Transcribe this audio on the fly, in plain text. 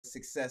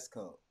Success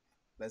Code.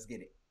 Let's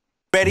get it.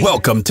 Ready?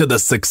 Welcome to the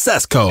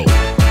Success Code,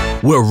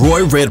 where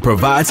Roy Red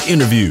provides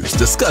interviews,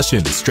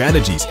 discussions,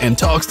 strategies, and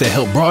talks to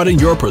help broaden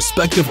your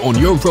perspective on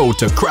your road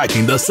to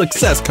cracking the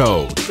Success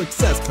Code.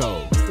 Success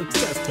Code.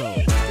 Success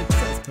Code.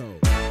 Success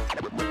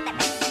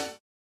Code.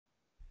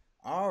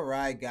 All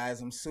right, guys,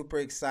 I'm super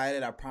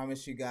excited. I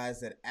promise you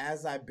guys that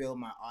as I build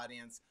my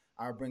audience,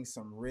 I'll bring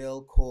some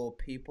real cool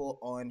people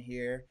on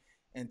here.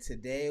 And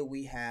today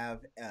we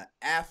have an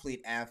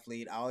athlete.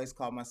 I always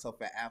call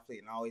myself an athlete,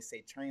 and I always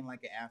say train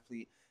like an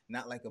athlete.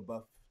 Not like a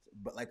buff,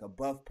 but like a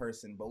buff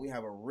person. But we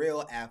have a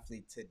real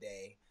athlete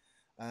today.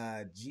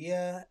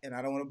 Gia, and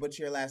I don't want to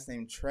butcher your last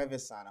name,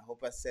 Trevisan. I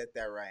hope I said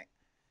that right.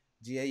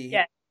 Gia, you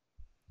Yeah.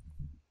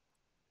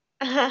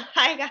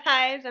 Hi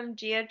guys, I'm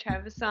Gia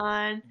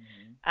Trevisan.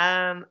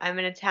 I'm an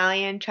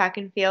Italian track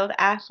and field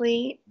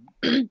athlete,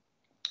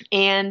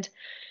 and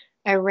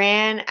I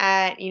ran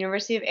at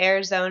University of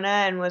Arizona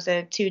and was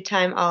a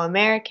two-time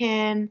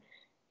All-American.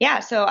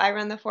 Yeah, so I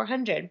run the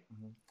 400.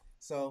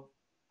 So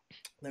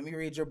let me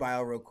read your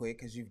bio real quick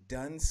because you've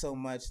done so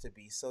much to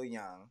be so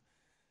young.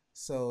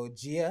 So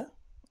Gia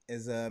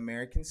is an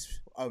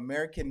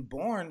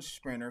American-born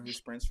sprinter who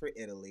sprints for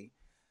Italy.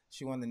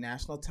 She won the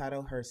national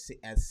title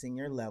at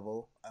senior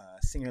level.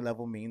 Senior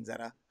level means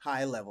at a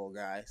high level,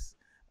 guys.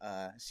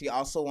 She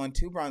also won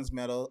 2 bronze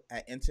medals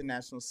at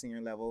international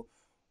senior level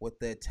with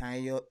the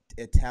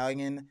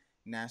Italian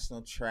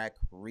national track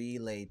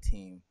relay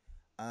team.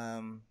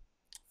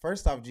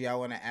 First off, Gia, I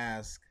want to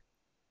ask,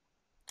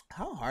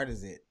 how hard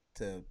is it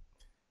to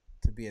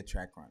be a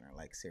track runner?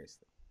 Like,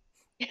 seriously.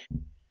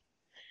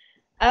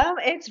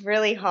 It's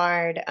really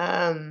hard.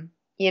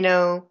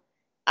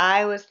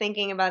 I was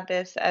thinking about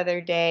this the other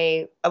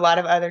day, a lot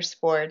of other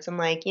sports. I'm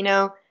like,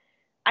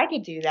 I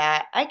could do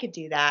that. I could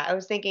do that. I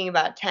was thinking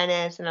about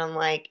tennis and I'm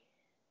like,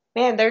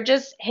 man, they're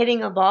just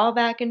hitting a ball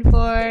back and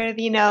forth,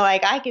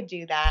 like I could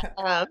do that.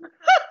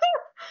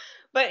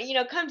 But,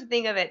 come to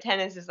think of it,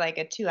 tennis is like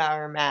a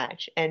 2-hour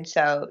match. And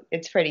so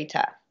it's pretty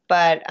tough.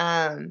 But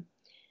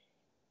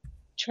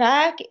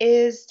track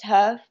is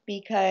tough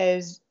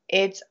because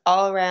it's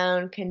all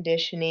around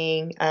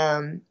conditioning.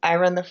 I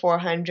run the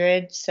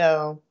 400,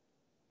 so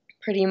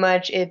pretty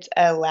much it's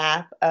a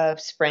lap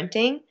of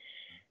sprinting.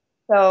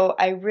 So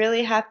I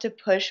really have to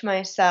push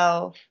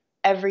myself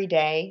every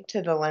day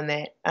to the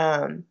limit,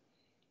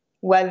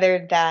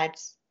 whether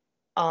that's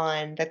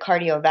on the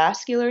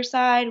cardiovascular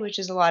side, which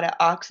is a lot of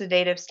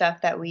oxidative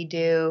stuff that we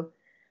do.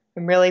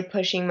 I'm really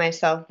pushing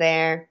myself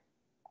there.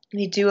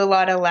 We do a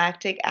lot of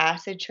lactic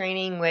acid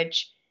training,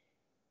 which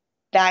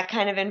that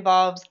kind of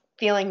involves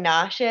feeling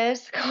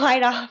nauseous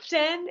quite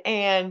often,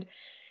 and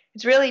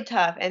it's really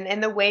tough. And in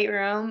the weight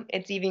room,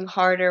 it's even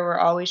harder. We're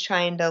always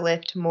trying to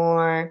lift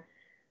more,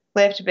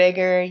 lift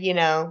bigger,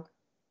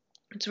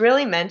 It's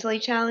really mentally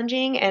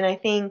challenging, and I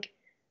think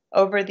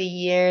over the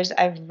years,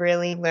 I've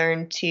really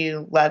learned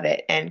to love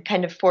it and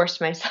kind of forced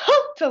myself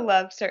to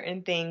love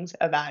certain things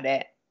about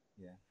it.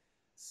 Yeah.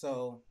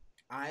 So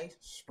I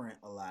sprint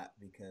a lot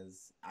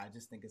because I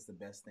just think it's the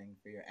best thing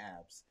for your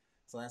abs.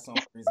 So that's the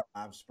only reason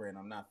I'm sprinting.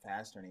 I'm not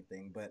fast or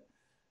anything, but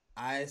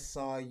I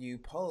saw you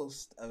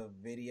post a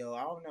video.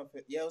 I don't know if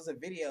it was a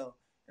video,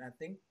 and I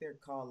think they're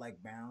called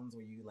like bounds,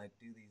 where you like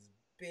do these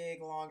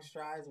big long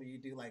strides where you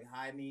do like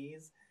high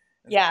knees.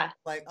 And Yeah. so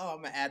like, oh,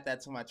 I'm gonna add that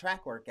to my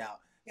track workout.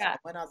 So Yeah. I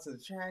went out to the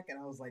track and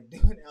I was like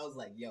doing it. I was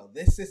like, yo,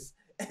 this is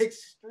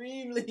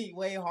extremely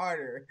way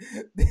harder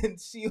than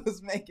she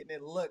was making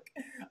it look.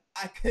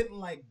 I couldn't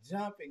like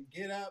jump and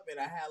get up, and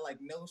I had like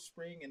no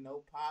spring and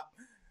no pop.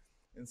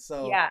 And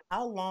so Yeah.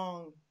 how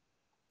long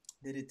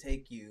did it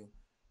take you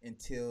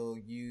until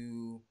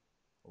you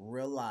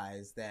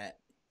realized that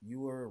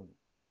you were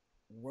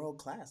world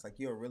class? Like,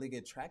 you're a really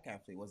good track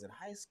athlete. Was it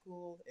high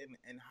school?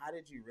 And how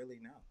did you really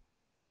know?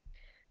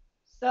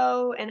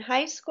 So in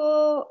high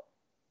school,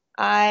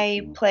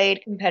 I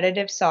played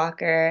competitive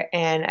soccer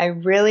and I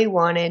really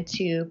wanted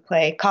to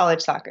play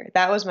college soccer.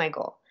 That was my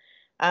goal.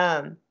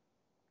 Um,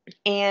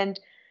 and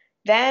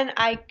then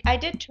I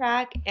did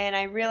track and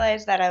I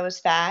realized that I was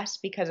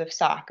fast because of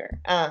soccer.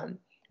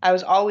 I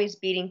was always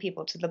beating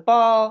people to the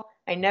ball.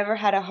 I never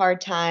had a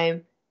hard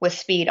time with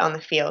speed on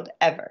the field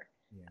ever.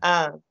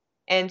 Yeah.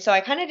 And so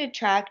I kind of did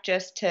track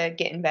just to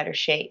get in better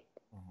shape.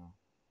 Uh-huh.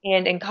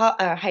 And in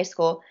high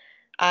school,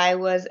 I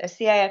was a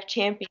CIF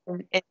champion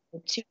in the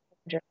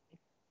 200.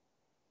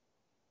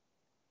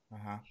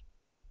 Uh-huh.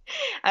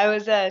 I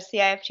was a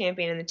CIF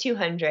champion in the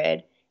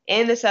 200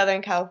 in the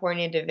Southern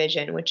California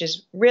division, which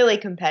is really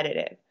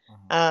competitive.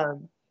 Uh-huh.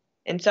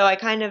 And so I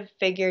kind of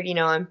figured,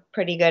 I'm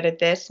pretty good at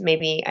this.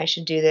 Maybe I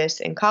should do this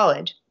in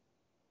college.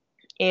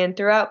 And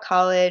throughout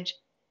college,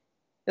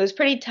 it was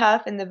pretty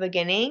tough in the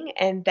beginning.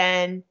 And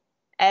then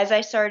as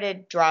I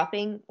started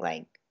dropping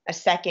like a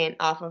second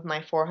off of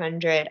my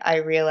 400, I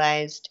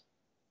realized,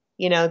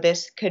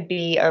 this could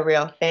be a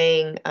real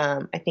thing.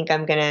 I think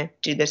I'm gonna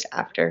do this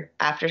after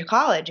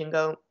college and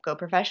go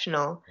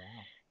professional. Wow.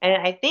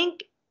 And I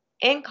think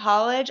in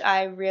college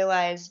I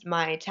realized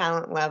my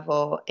talent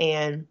level,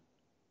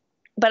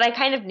 but I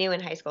kind of knew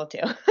in high school too.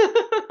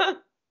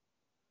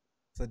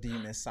 So do you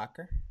miss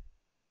soccer?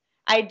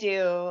 I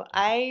do.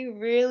 I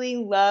really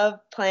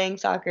love playing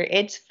soccer.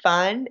 It's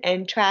fun,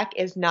 and track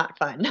is not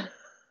fun.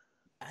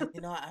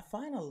 I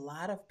find a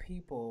lot of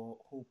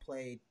people who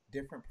play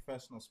different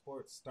professional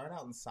sports start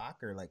out in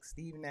soccer, like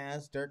Steve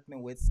Nash, Dirk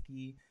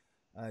Nowitzki,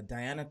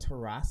 Diana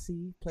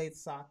Taurasi played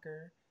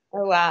soccer.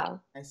 Oh,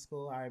 wow. High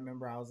school, I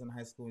remember I was in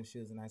high school and she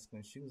was in high school,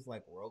 and she was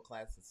like world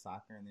class at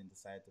soccer, and then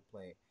decided to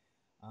play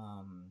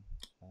um,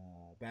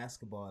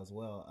 basketball as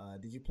well.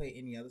 Did you play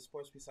any other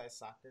sports besides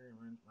soccer and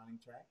running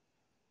track?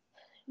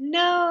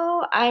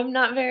 No, I'm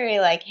not very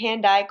like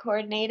hand-eye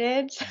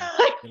coordinated. So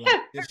I You're like,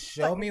 can't just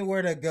show me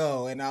where to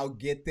go, and I'll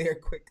get there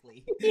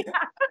quickly. really-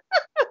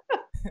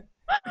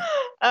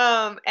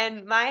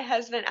 and my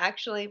husband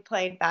actually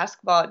played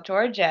basketball at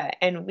Georgia,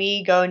 and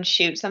we go and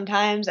shoot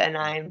sometimes, and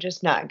I'm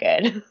just not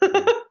good.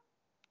 Yeah.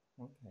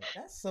 Okay,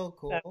 that's so So,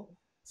 cool.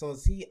 So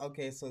is he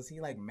okay? So is he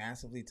like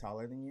massively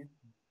taller than you?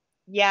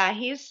 yeah,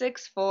 he's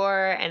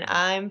 6'4" and Yeah.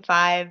 I'm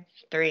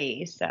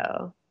 5'3",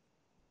 so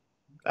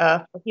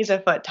Okay. he's a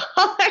foot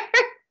taller.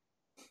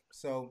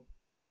 So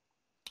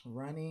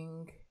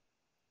running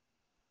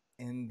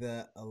in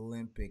the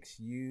Olympics,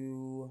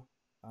 you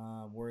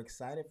were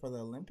excited for the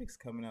Olympics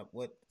coming up.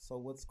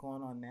 What's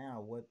going on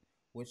now?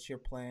 What's your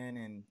plan,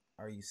 and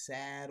are you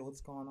sad?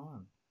 What's going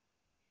on?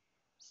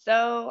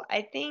 So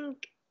I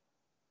think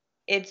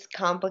it's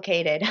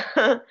complicated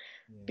Yeah.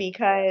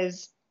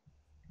 because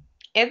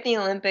if the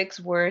Olympics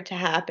were to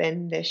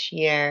happen this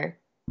year,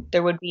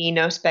 there would be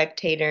no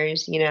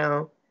spectators,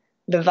 the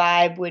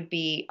vibe would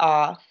be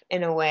off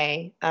in a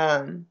way.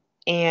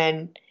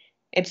 And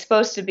it's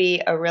supposed to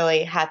be a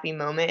really happy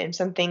moment and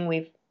something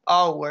we've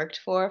all worked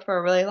for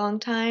a really long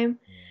time.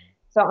 Yeah.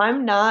 So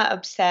I'm not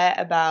upset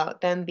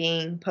about them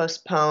being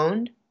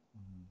postponed,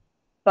 Mhm.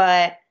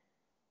 but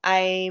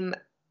I'm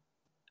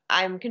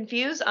I'm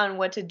confused on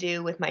what to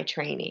do with my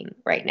training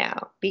right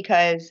now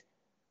because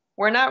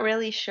we're not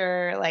really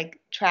sure, like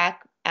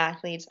track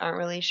athletes aren't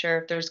really sure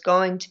if there's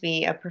going to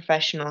be a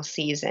professional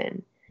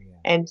season. Yeah.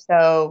 And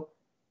so,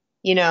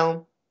 you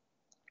know,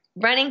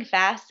 running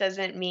fast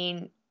doesn't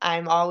mean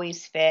I'm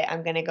always fit.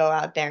 I'm going to go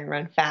out there and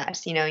run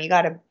fast.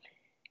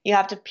 You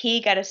have to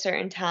peak at a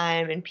certain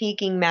time and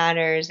peaking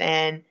matters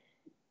and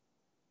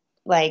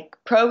like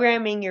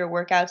programming your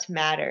workouts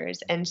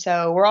matters. And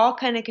so we're all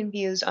kind of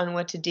confused on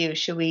what to do.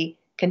 Should we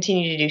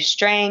continue to do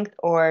strength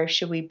or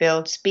should we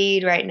build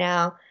speed right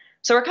now?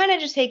 So we're kind of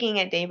just taking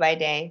it day by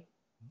day.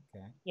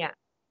 Okay. Yeah.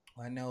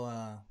 Well, I know.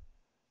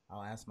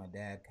 I'll ask my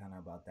dad kind of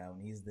about that one.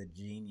 He's the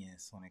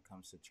genius when it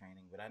comes to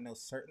training, but I know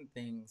certain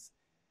things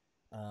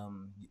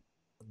um,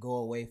 go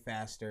away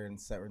faster and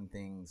certain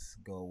things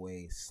go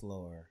away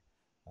slower.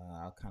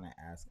 I'll kind of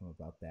ask him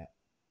about that.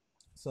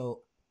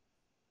 So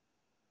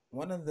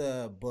one of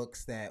the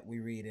books that we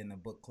read in the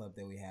book club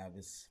that we have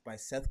is by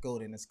Seth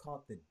Godin. It's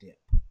called The Dip.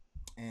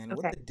 And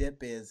what Okay. the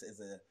dip is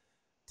a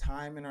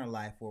time in our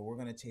life where we're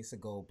going to chase a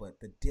goal, but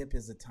the dip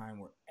is a time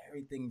where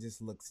everything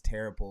just looks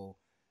terrible.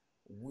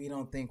 We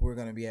don't think we're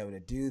going to be able to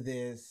do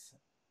this.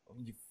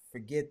 You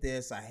forget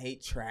this. I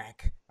hate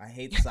track. I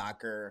hate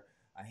soccer.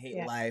 I hate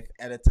Yeah. life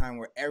at a time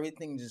where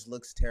everything just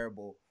looks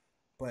terrible.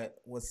 But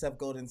what Seth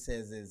Godin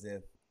says is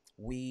if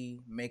we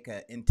make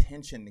an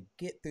intention to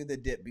get through the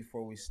dip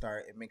before we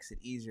start, it makes it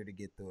easier to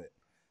get through it.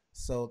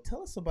 So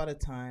tell us about a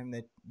time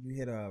that you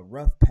hit a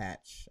rough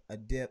patch, a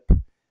dip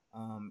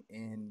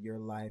in your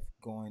life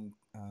going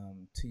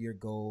to your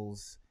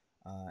goals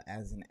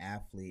as an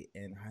athlete,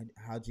 and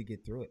how'd you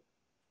get through it?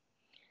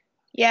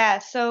 Yeah.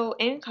 So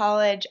in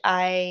college,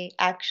 in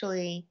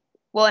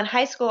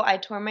high school, I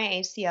tore my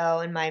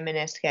ACL and my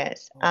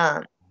meniscus.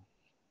 Oh,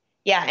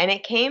 Yeah, and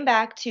it came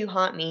back to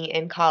haunt me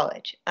in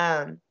college.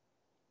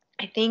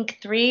 I think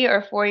 3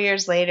 or 4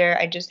 years later,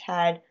 I just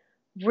had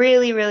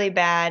really, really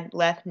bad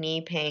left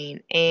knee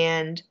pain,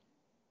 and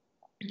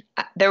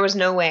there was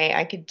no way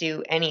I could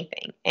do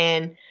anything.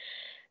 And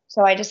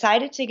so I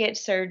decided to get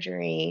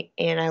surgery,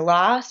 and I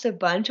lost a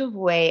bunch of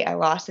weight. I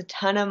lost a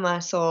ton of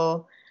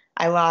muscle.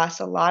 I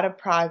lost a lot of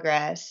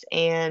progress.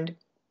 And,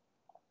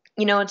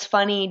 it's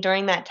funny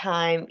during that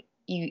time,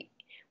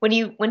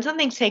 when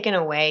something's taken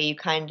away, you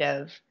kind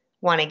of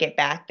want to get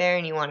back there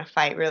and you want to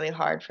fight really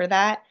hard for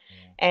that. yeah.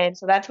 And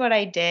so that's what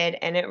I did.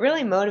 And it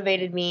really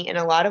motivated me in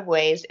a lot of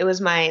ways. It was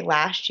my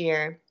last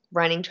year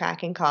running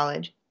track in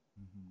college.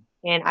 Hmm.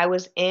 And I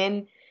was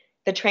in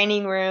the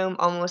training room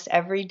almost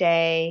every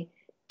day,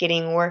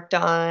 getting worked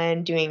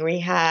on, doing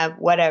rehab,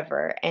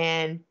 whatever.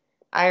 And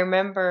I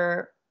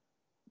remember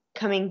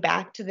coming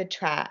back to the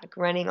track,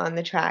 running on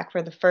the track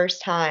for the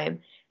first time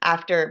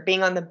after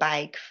being on the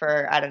bike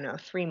for, I don't know,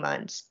 3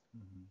 months.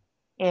 Hmm.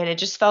 And it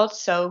just felt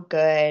so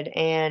good.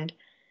 And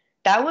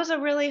that was a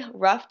really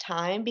rough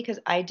time because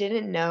I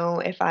didn't know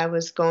if I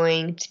was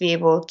going to be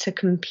able to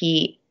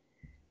compete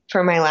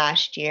for my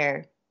last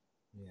year.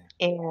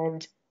 Yeah.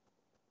 And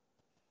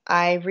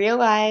I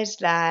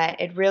realized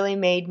that it really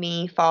made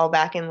me fall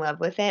back in love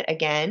with it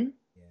again.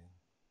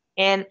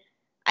 Yeah. And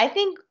I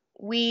think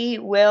we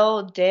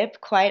will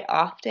dip quite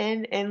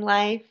often in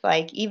life.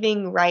 Like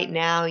even right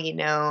now,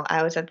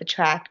 I was at the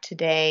track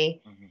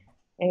today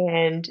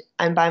and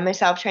I'm by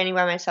myself, training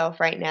by myself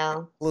right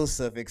now.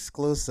 Exclusive,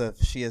 exclusive.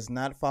 She is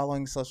not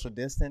following social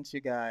distance,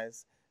 you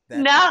guys.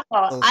 That's No,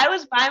 exclusive. I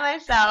was by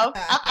myself.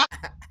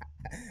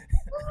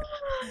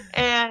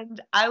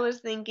 And I was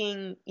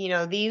thinking,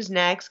 these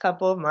next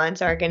couple of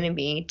months are going to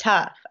be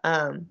tough.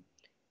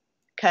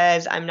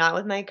 Because I'm not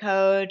with my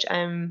coach.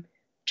 I'm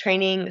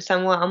training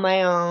somewhat on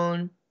my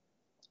own,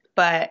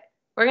 but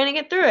we're going to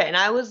get through it. And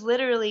I was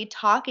literally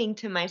talking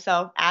to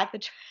myself at the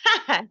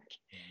track,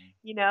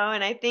 Yeah,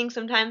 and I think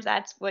sometimes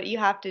that's what you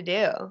have to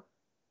do.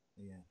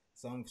 yeah.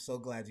 So I'm so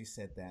glad you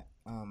said that.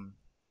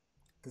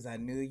 Because I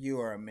knew you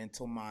were a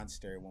mental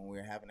monster when we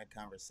were having a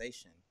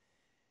conversation,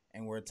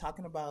 and we're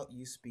talking about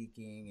you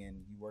speaking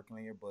and you working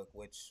on your book,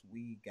 which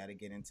we got to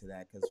get into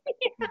that because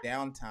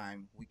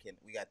downtime we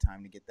got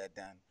time to get that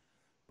done.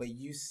 But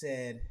you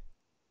said,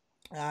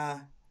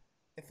 ah,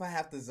 if I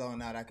have to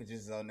zone out, I could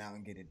just zone out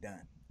and get it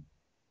done.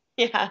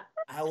 Yeah.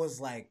 I was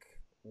like,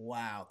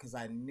 wow, because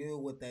I knew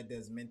what that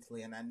does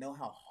mentally, and I know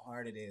how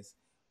hard it is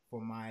for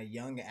my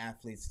young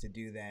athletes to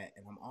do that.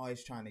 And I'm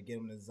always trying to get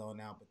them to zone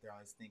out, but they're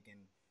always thinking,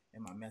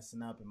 am I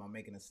messing up? Am I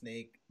making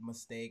a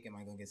mistake? Am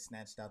I going to get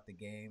snatched out the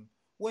game?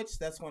 Which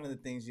that's one of the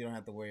things you don't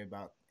have to worry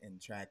about in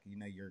track. You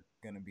know, you're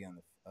going to be on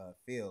the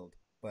field.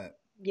 But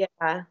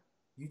Yeah.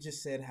 you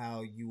just said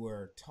how you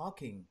were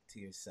talking to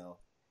yourself,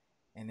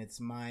 and it's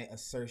my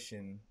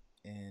assertion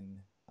in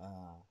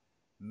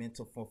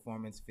mental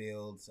performance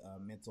fields,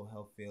 mental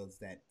health fields,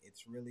 that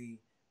it's really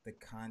the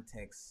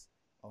context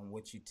on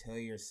what you tell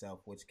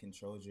yourself, which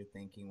controls your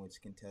thinking, which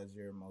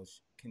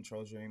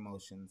controls your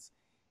emotions,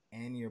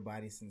 and your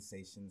body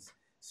sensations.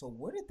 So,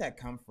 where did that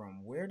come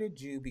from? Where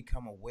did you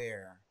become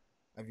aware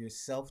of your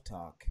self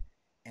talk?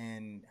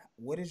 And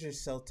what is your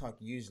self talk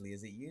usually?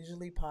 Is it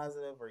usually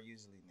positive or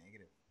usually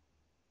negative?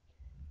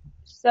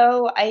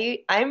 So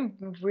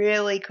I'm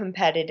really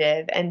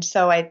competitive, and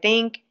so I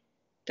think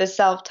the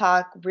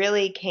self-talk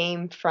really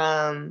came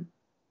from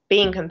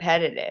being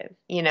competitive,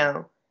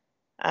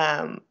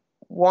 um,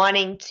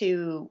 wanting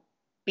to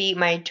beat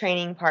my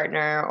training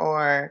partner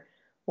or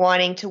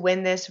wanting to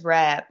win this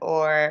rep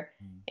or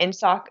Mm. in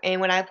soccer. And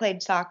when I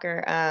played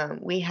soccer,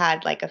 we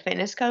had like a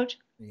fitness coach,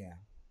 Yeah.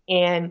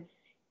 and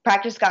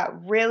practice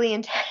got really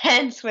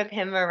intense with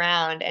him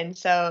around. And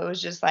so it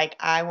was just like,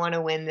 I want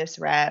to win this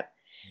rep.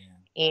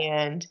 Yeah.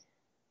 And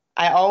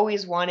I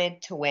always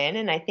wanted to win.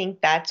 And I think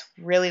that's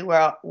really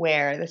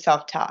where the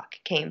self talk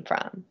came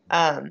from.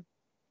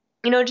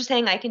 Just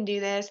saying I can do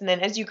this. And then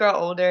as you grow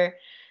older,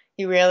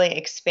 you really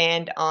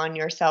expand on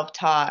your self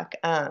talk.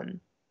 And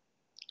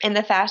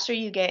the faster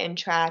you get in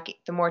track,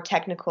 the more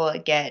technical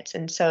it gets.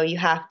 And so you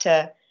have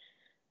to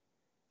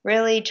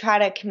really try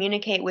to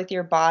communicate with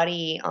your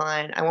body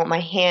on, I want my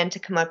hand to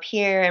come up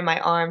here and my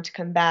arm to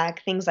come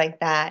back, things like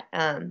that.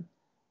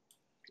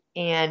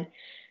 And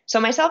so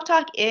my self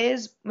talk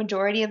is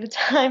majority of the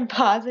time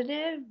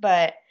positive,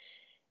 but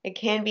it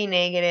can be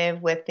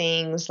negative with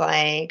things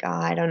like, oh,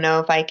 I don't know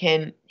if I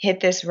can hit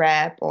this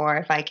rep or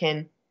if I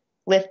can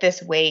lift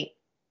this weight.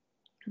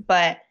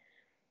 But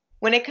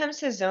when it comes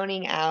to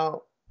zoning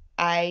out,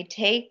 I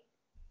take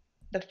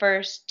the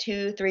first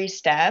two, three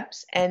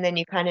steps and then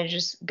you kind of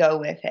just go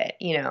with it.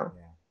 Yeah.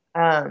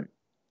 Um,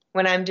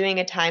 when I'm doing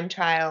a time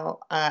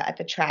trial at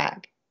the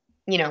track,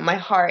 my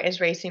heart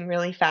is racing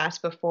really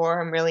fast before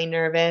I'm really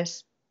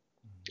nervous.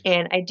 Mhm.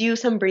 And I do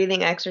some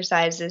breathing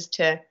exercises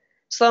to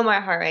slow my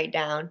heart rate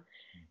down.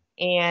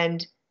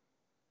 And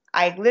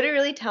I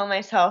literally tell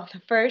myself the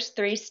first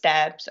three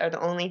steps are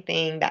the only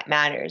thing that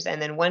matters.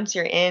 And then once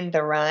you're in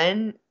the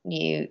run,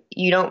 you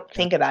don't That's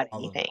think about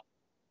all of anything.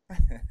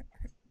 it.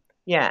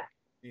 Yeah.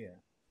 Yeah.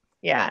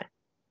 Yeah.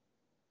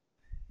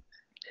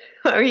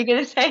 What were you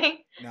gonna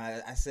say? No,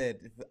 I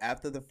said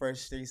after the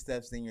first three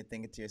steps, then you're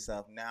thinking to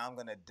yourself, now I'm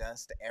gonna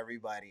dust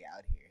everybody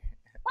out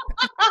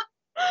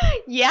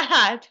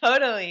Yeah,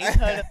 totally,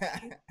 totally.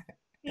 here.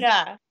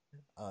 Yeah.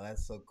 Oh,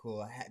 that's so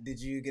cool. Did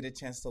you get a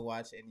chance to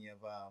watch any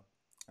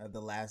of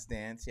The Last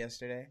Dance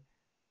yesterday?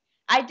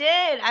 I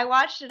did. I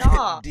watched it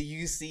all. Do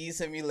you see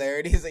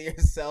similarities of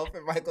yourself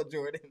and Michael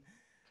Jordan?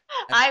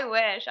 I- I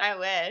wish. I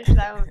wish.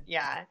 That would,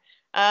 yeah.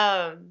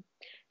 Um,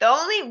 the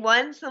only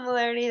one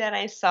similarity that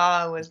I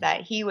saw was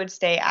that he would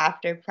stay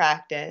after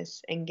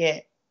practice and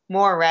get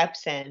more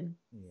reps in.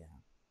 yeah,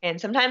 And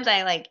sometimes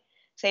I like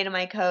say to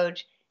my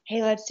coach,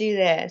 "Hey, let's do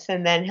this."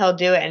 And then he'll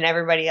do it and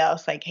everybody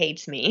else like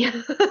hates me.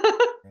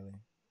 really.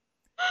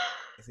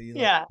 So you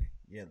like, Yeah.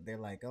 yeah, they're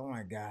like, oh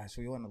my gosh,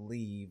 we want to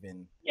leave,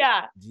 and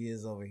Yeah.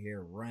 Gia's over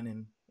here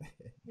running.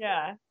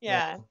 Yeah. So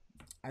Yeah.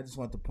 I just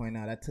want to point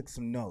out I took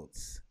some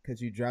notes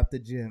because you dropped the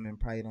gym and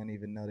probably don't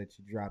even know that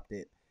you dropped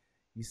it.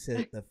 You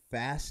said the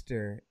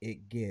faster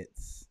it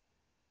gets,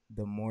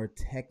 the more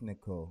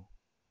technical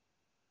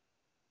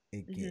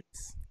it Mhm.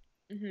 gets.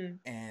 Mhm.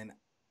 And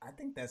I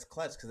think that's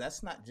clutch because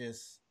that's not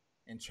just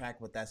in track,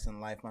 but that's in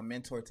life. My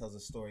mentor tells a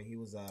story. He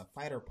was a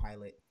fighter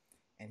pilot,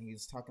 and he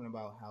was talking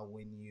about how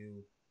when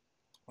you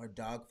are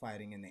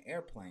dogfighting in the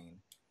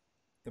airplane,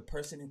 the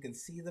person who can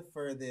see the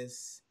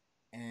furthest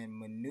and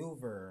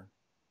maneuver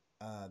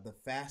the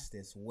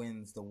fastest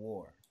wins the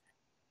war.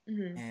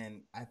 Mhm.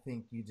 And I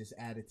think you just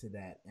added to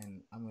that.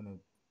 And I'm going to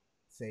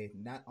say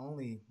not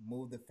only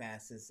move the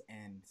fastest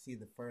and see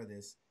the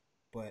furthest,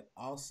 but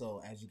also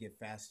as you get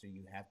faster,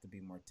 you have to be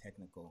more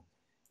technical.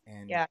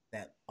 And Yeah.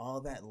 that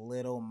all that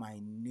little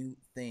minute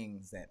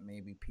things that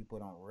maybe people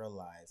don't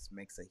realize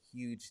makes a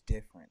huge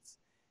difference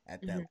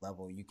at that Mhm.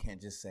 level. You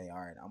can't just say, all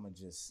right, I'm going to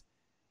just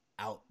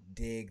out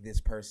dig this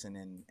person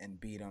and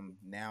beat them.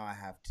 Now I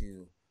have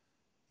to,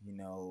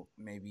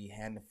 maybe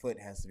hand to foot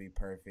has to be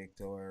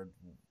perfect or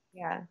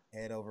Yeah.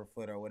 head over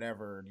foot or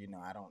whatever.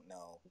 I don't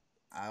know.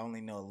 I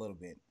only know a little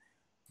bit.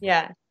 But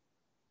Yeah.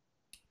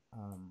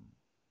 um,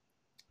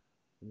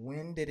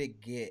 when did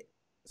it get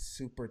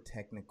super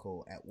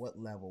technical? At what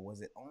level?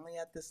 Was it only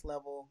at this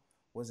level?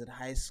 Was it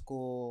high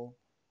school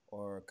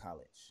or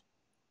college?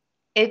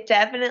 It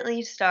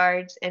definitely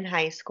starts in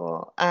high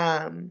school.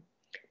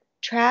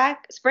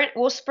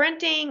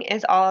 Sprinting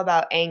is all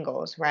about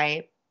angles,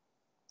 right?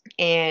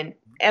 And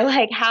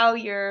like how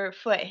your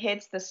foot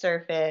hits the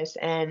surface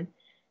and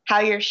how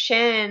your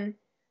shin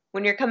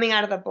when you're coming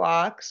out of the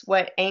blocks,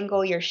 what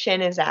angle your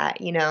shin is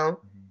at, you know.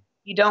 Mm-hmm.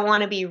 You don't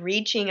want to be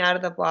reaching out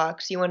of the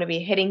blocks. You want to be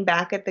hitting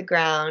back at the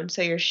ground.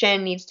 So your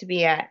shin needs to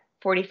be at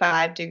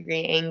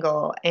 45-degree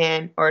angle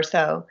and or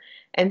so.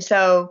 And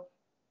so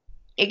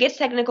it gets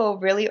technical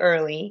really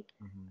early,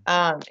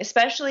 Mm-hmm.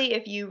 especially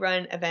if you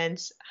run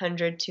events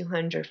 100,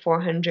 200,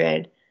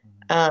 400.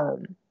 Mm-hmm.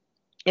 Um,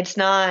 it's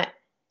not,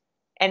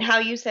 and how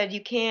you said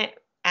you can't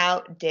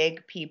out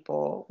dig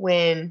people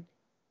when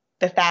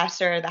the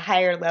faster, the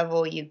higher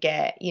level you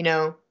get, you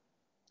know,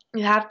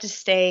 you have to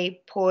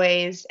stay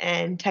poised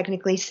and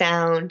technically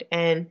sound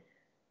and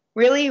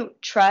really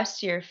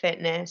trust your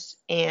fitness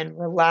and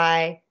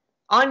rely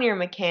on your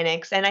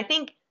mechanics. And I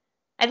think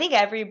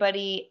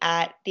everybody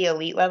at the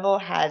elite level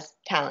has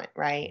talent,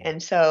 right? Yeah.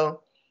 And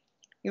so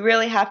you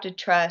really have to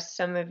trust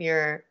some of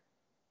your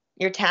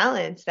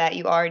talents that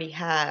you already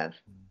have,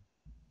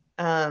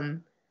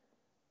 um,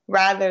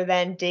 rather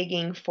than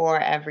digging for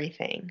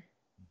everything.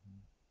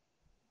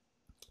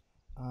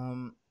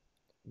 Mm-hmm.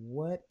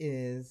 What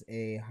is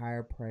a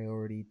higher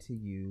priority to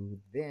you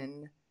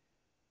than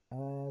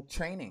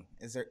training?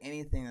 Is there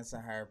anything that's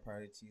a higher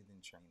priority to you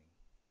than training?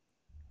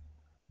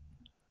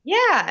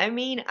 Yeah, I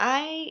mean,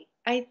 I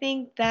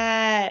think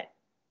that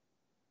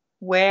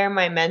where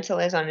my mental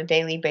is on a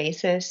daily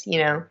basis, you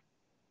Mm-hmm. know,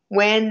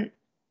 when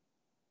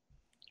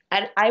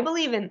I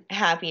believe in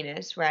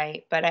happiness,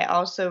 right? But I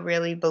also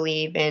really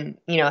believe in,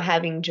 you know,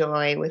 having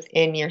joy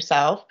within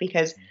yourself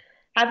because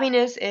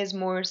happiness is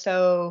more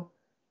so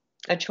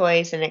a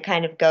choice and it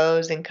kind of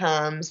goes and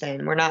comes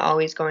and we're not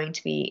always going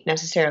to be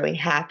necessarily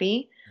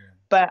happy. Yeah.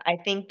 But I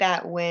think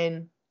that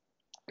when,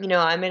 you know,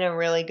 I'm in a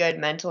really good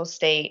mental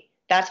state,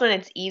 that's when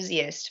it's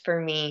easiest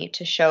for me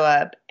to show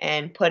up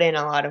and put in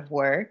a lot of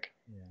work.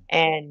 Yeah.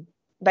 And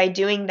by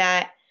doing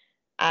that,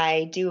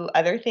 I do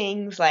other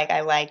things like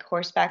I like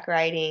horseback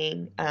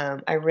riding,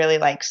 I really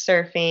like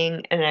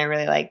surfing, and I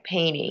really like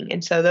painting.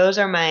 And so those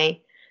are my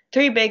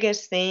three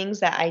biggest things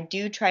that I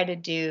do try to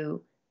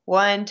do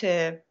 1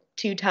 to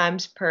 2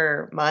 times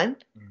per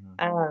month.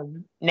 Mm-hmm.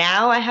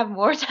 Now I have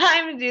more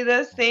time to do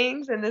those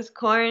things in this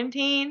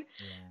quarantine.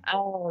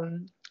 Yeah.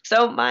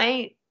 So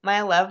my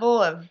level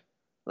of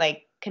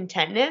like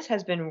contentness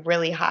has been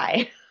really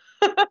high.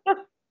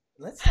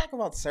 Let's talk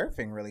about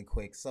surfing really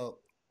quick. So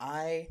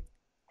I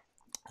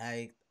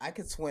I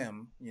could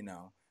swim,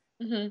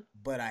 Hmm.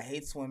 but I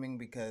hate swimming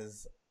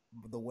because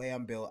the way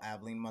I'm built, I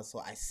have lean muscle.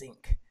 I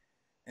sink,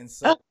 and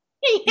so Oh,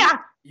 you yeah.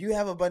 you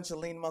have a bunch of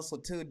lean muscle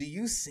too. Do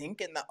you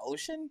sink in the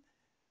ocean?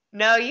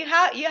 No, you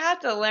have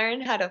to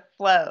learn how to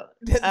float.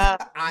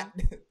 I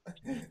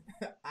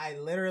I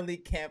literally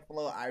can't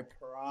float. I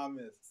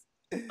promise.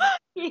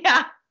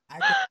 Yeah. I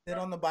can sit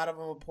on the bottom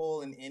of a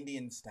pole in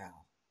Indian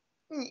style.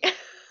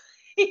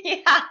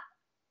 Yeah.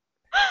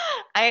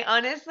 I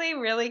honestly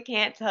really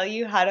can't tell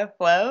you how to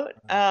float.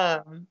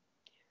 Uh,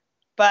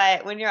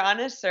 But when you're on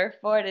a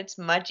surfboard, it's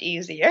much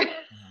easier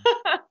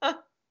uh,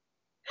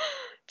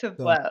 to so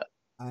float.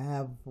 I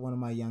have one of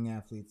my young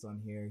athletes on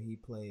here. He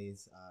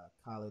plays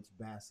college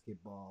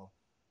basketball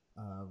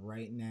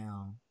right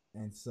now,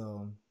 and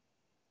so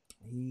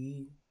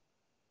he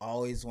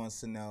always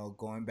wants to know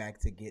going back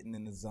to getting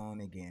in the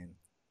zone again.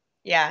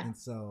 Yeah. And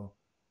so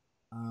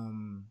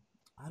um,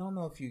 I don't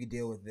know if you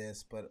deal with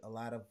this, but a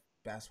lot of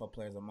basketball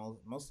players, or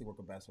mostly work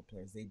with basketball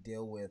players, they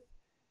deal with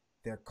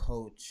their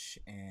coach.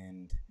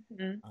 And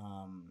Mhm.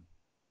 um,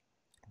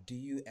 do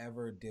you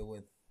ever deal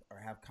with or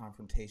have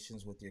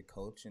confrontations with your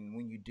coach? And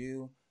when you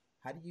do,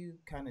 how do you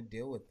kind of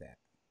deal with that?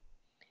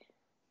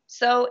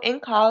 So in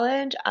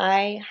college,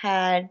 I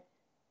had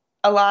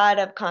a lot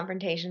of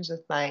confrontations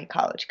with my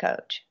college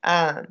coach.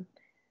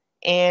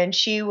 And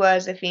she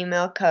was a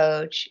female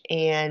coach,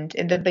 and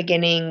in the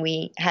beginning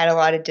we had a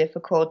lot of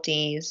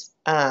difficulties.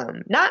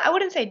 Not, I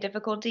wouldn't say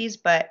difficulties,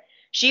 but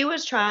she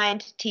was trying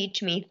to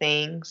teach me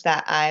things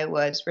that I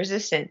was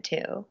resistant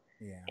to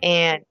Yeah,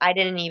 and I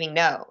didn't even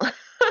know.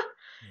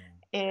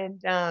 yeah,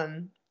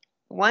 And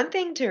one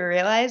thing to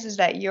realize is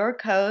that your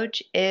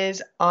coach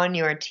is on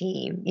your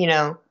team. You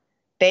know,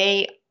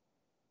 they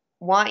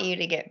want you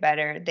to get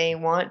better. They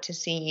want to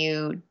see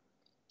you.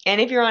 And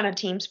if you're on a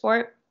team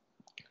sport,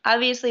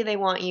 obviously they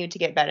want you to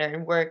get better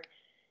and work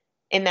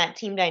in that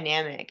team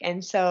dynamic.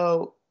 And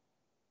so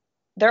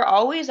they're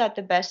always at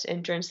the best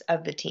interest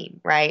of the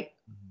team, right?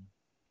 Mm-hmm.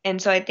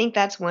 And so I think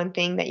that's one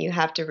thing that you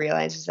have to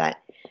realize is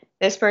that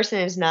this person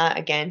is not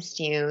against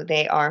you,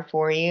 they are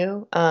for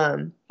you.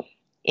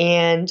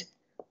 And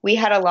we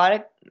had a lot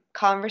of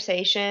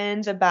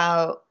conversations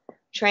about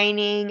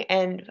training,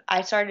 and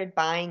I started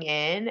buying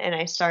in and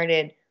I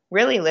started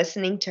really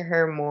listening to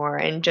her more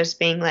and just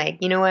being like,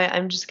 you know what,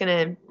 I'm just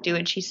going to do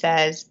what she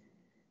says,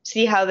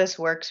 see how this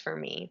works for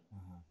me.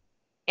 Uh-huh.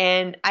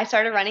 And I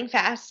started running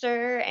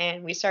faster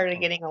and we started Oh.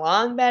 getting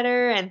along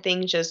better and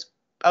things just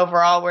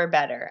overall were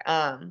better.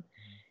 Mhm.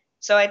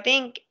 So I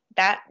think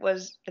that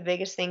was the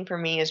biggest thing for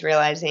me is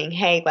realizing,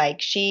 hey,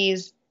 like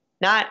she's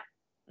not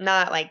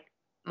not like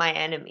my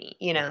enemy,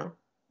 you Yeah. know.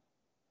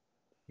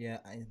 Yeah,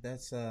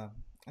 that's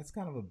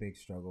kind of a big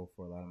struggle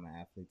for a lot of my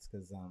athletes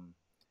because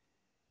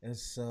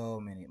there's so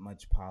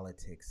much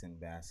politics in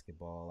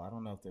basketball. I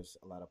don't know if there's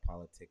a lot of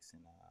politics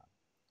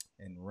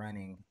in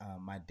running.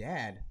 My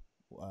dad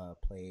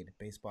played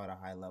baseball at a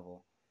high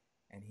level,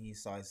 and he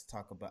saw us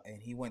talk about,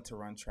 and he went to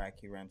run track.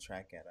 He ran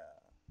track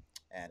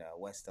at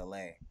West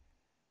LA,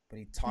 but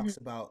he Mhm. talks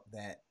about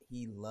that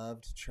he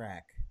loved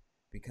track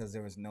because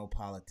there was no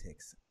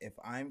politics. If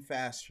I'm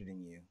faster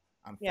than you,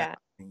 I'm faster Yeah.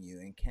 than you,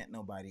 and can't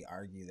nobody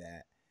argue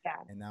that.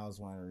 Yeah. And that was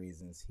one of the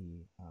reasons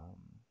he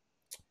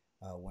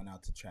went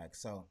out to track.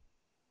 So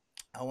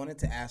I wanted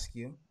to ask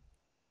you,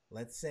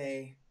 let's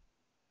say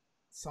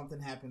something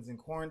happens in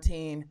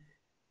quarantine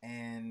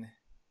and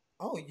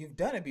oh, you've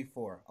done it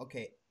before.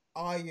 Okay,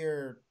 all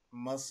your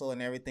muscle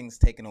and everything's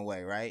taken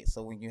away, right?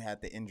 So when you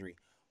had the injury,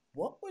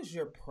 what was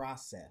your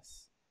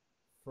process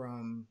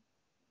from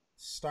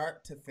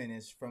start to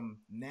finish,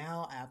 from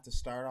now I have to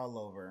start all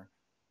over?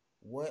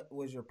 What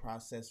was your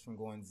process from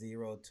going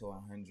 0 to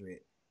 100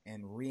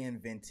 and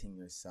reinventing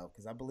yourself?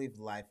 Because I believe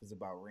life is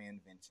about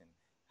reinvention.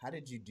 How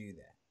did you do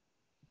that?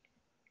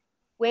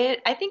 When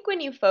I think when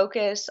you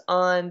focus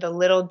on the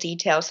little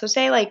details, so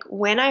say like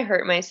when I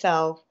hurt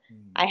myself,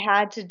 Hmm. I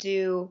had to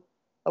do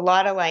a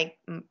lot of like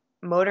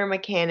motor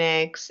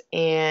mechanics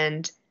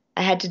and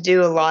I had to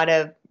do a lot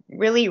of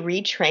really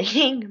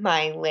retraining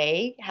my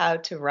leg how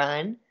to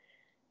run.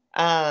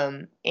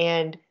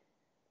 And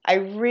I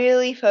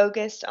really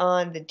focused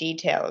on the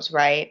details,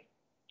 right?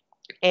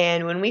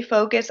 And when we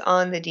focus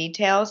on the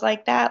details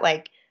like that,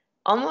 like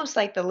almost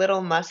like the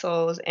little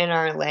muscles in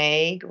our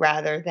leg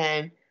rather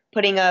than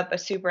putting up a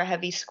super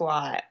heavy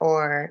squat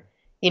or,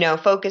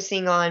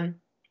 focusing on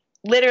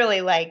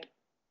literally like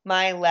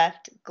my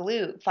left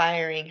glute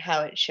firing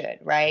how it should,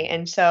 right? Hmm.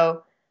 And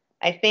so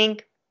I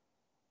think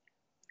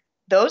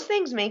those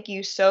things make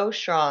you so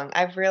strong.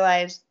 I've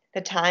realized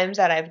the times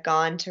that I've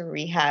gone to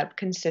rehab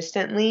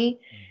consistently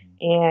Hmm.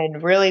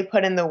 and really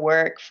put in the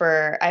work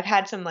for I've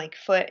had some like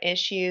foot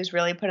issues,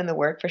 really put in the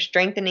work for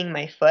strengthening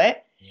my foot.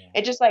 Yeah.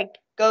 It just like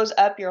goes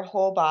up your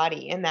whole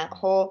body and that Right.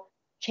 whole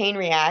chain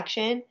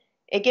reaction,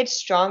 it gets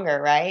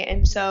stronger, right?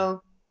 And Yeah.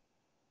 so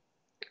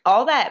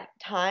all that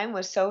time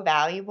was so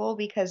valuable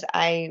because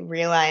I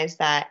realized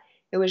that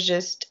it was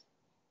just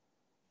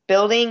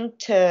building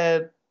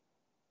to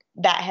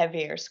that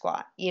heavier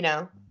squat, you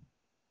know?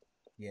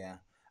 Yeah.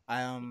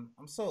 I'm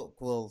so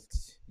well.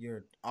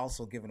 You're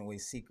also giving away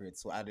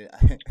secrets, so I did.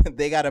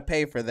 They gotta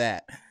pay for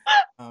that.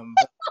 But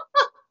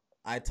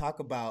I talk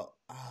about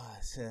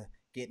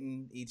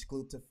getting each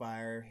glute to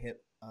fire,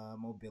 hip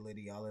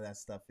mobility, all of that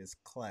stuff is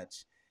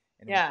clutch.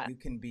 And when Yeah. you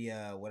can be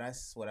what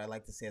I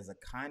like to say as a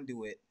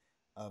conduit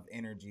of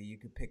energy, you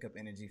can pick up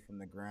energy from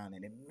the ground,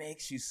 and it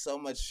makes you so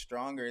much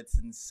stronger. It's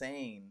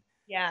insane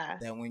Yeah.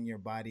 that when your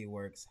body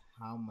works,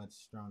 how much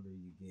stronger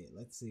you get.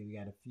 Let's see, we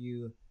got a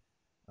few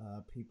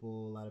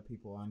people, a lot of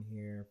people on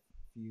here.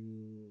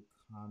 Few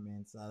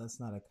comments. That's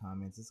not a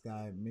comment. This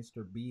guy,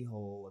 Mr.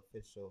 Beehole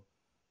official,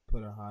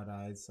 put her hard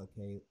eyes.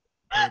 Okay,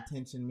 pay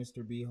attention,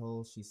 Mr.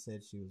 Beehole. She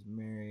said she was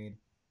married.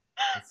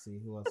 Let's see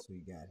who else we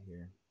got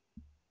here.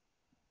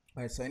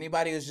 All right, so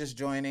anybody who's just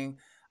joining,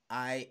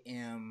 I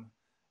am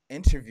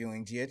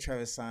interviewing Gia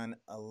Trevisan,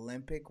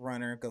 Olympic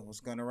runner, who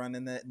was going to run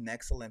in the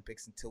next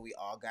Olympics until we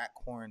all got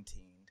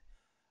quarantined.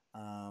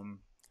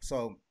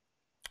 So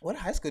what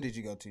high school did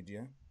you go to,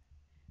 Gia?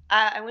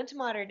 I went to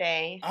Mater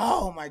Day.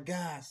 Oh my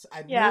gosh,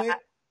 I knew Yeah. it.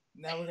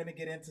 Now we're gonna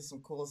get into some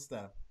cool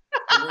stuff.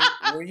 So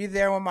were you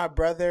there when my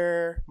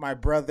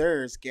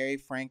brothers, Gary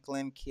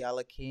Franklin,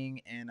 Kiala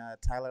King, and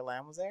Tyler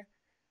Lamb was there?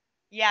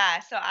 Yeah,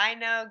 so I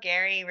know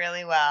Gary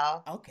really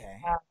well.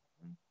 Okay,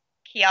 Um,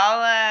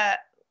 Kiala,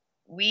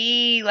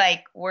 we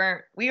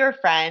were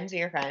friends,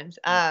 we were friends.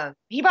 yeah,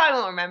 He probably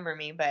won't remember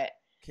me, but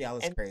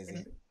Kiala's and, crazy.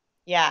 and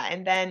yeah,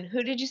 and then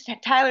who did you say?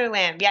 Tyler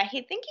Lamb. Yeah,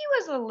 he think he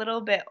was a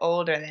little bit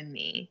older than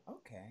me.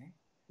 Okay.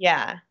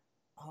 Yeah.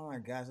 Oh my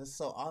gosh, that's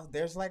so awesome.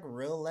 There's like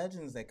real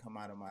legends that come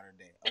out of modern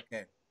day.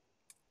 Okay,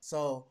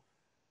 so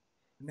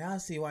now I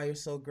see why you're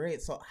so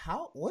great. So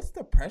what's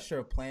the pressure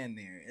of playing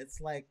there? It's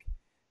like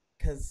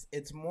because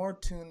it's more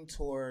tuned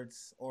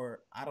towards, or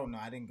I don't know,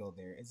 I didn't go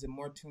there. Is it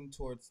more tuned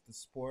towards the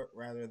sport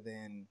rather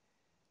than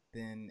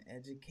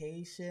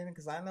education?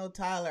 Because I know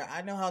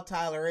how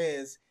Tyler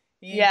is.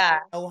 He ain't Yeah.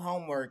 no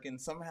homework, and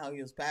somehow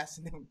he was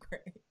passing them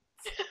grades.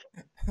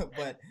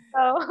 But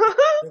So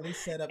really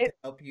set up to it,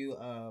 help you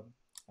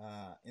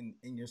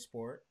in your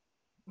sport.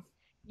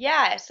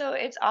 yeah, so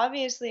it's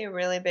obviously a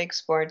really big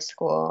sports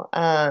school.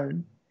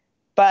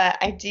 But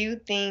I do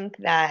think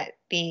that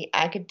the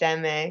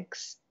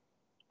academics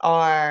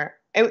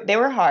they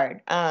were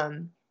hard.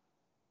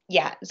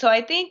 Yeah, so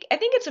I think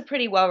it's a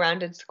pretty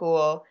well-rounded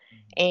school,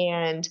 Mhm.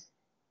 and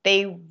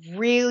they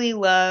really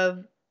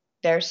love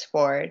their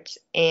sports,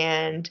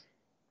 and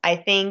I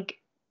think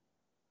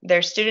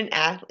their student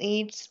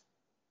athletes,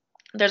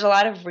 there's a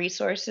lot of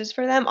resources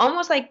for them,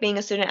 almost like being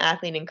a student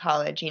athlete in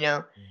college, you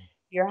know. Yeah,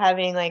 You're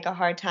having like a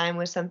hard time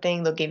with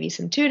something, they'll give you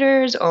some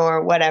tutors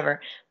or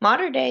whatever.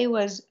 Modern Day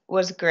was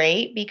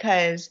great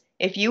because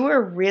if you were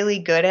really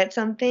good at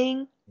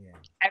something, yeah,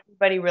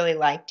 everybody really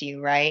liked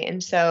you, right?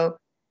 And so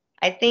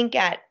I think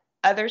at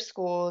other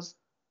schools,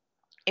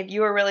 if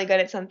you were really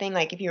good at something,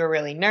 like if you were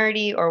really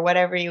nerdy or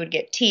whatever, you would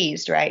get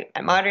teased, right?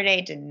 At Modern Day,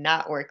 it did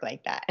not work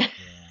like that. yeah.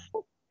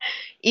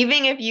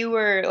 Even if you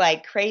were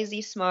like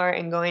crazy smart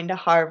and going to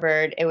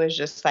Harvard, it was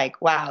just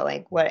like, wow,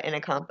 like Yeah. what an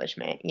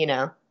accomplishment, you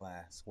know?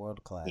 Class, world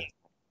Yeah. class.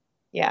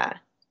 Yeah.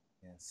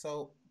 Yeah.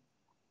 So,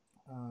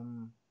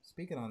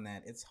 speaking on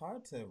that, it's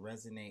hard to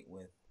resonate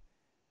with,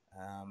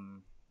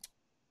 um,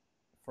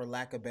 for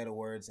lack of better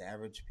words,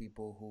 average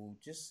people who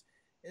just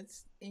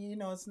it's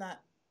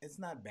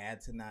not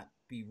bad to not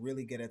be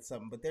really good at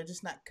something, but they're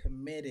just not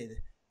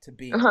committed to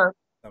being Uh-huh.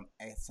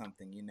 at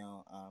something.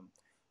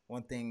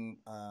 One thing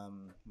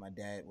my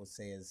dad would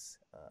say is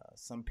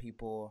some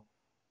people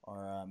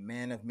are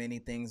men of many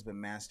things but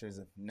masters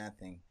of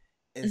nothing.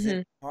 Is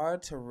it Hmm.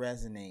 hard to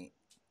resonate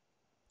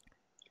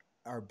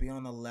or be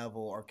on a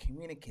level or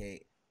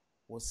communicate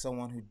with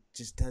someone who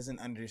just doesn't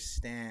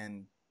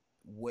understand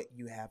what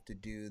you have to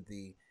do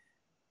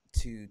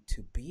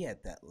to be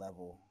at that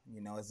level?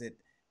 Is it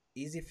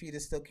easy for you to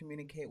still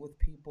communicate with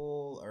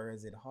people, or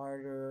is it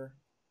harder?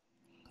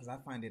 Because I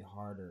find it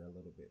harder a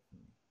little bit for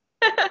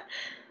me.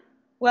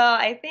 Well,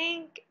 I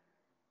think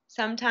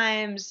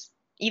sometimes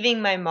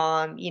even my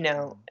mom,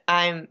 Mm-hmm.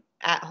 I'm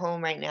at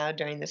home right now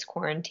during this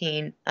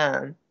quarantine,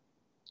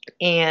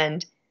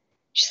 and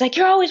she's like,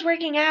 "You're always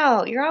working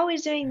out. You're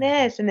always doing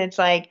this." And it's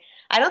like,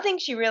 I don't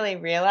think she really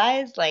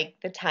realized like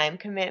the time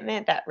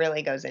commitment that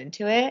really goes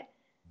into it.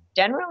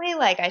 Generally,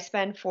 like I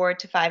spend 4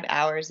 to 5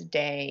 hours a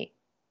day,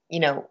 you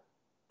know,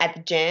 at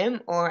the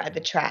gym or at Yeah, the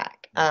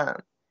track. yeah,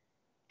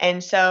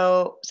 And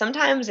so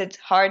sometimes it's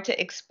hard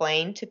to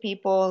explain to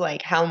people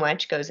like how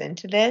much goes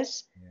into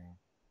this. yeah,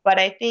 But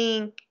I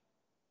think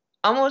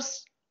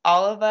almost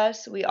all of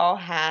us, we all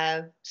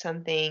have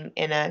something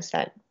in us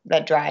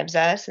that drives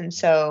us. And yeah,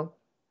 so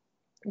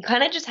you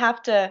kind of just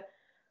have to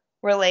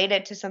relate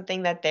it to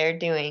something that they're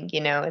doing.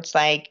 It's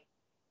like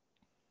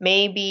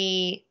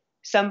maybe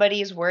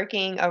somebody's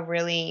working a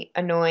really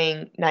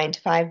annoying 9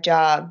 to 5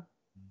 job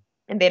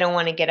and they don't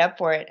want to get up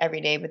for it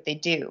every day, but they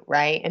do,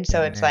 right? And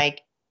so it's amen.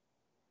 like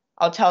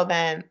I'll tell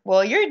them,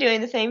 "Well, you're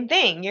doing the same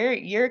thing.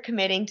 You're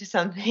committing to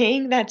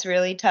something that's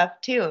really tough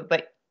too,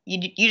 but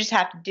you just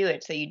have to do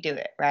it, so you do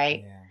it,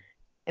 right?" Yeah,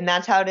 And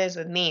that's how it is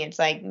with me. It's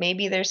like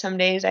maybe there's some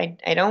days I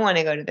don't want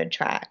to go to the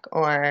track,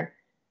 or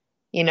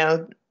you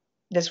know,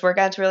 this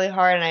workout's really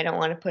hard and I don't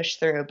want to push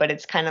through, but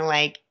it's kind of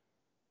like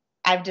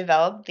I've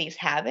developed these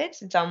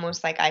habits. It's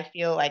almost like I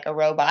feel like a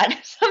robot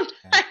sometimes.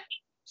 yeah,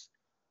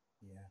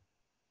 yeah,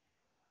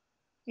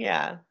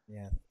 Yeah.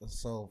 yeah.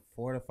 So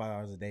 4 to 5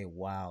 hours a day.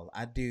 Wow,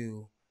 I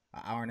do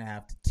an hour and a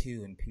half to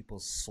two, and people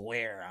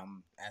swear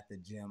I'm at the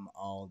gym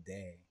all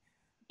day.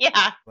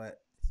 Yeah.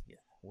 But yeah,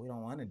 we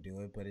don't want to do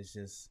it. But it's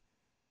just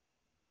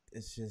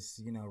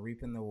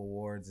reaping the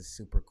rewards is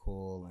super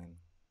cool, and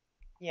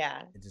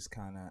Yeah. it just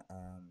kind of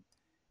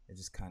it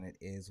just kind of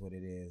is what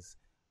it is.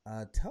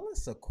 Tell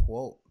us a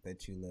quote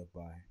that you live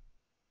by.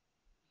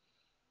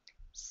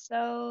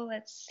 So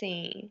let's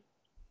see.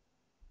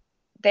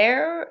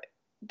 There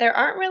there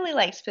aren't really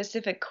like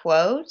specific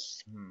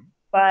quotes, Hmm.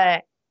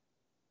 but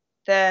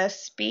the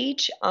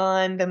speech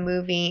on the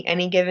movie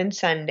Any Given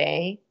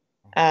Sunday,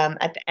 Uh-huh,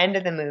 at the end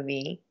of the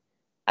movie,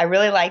 I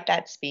really like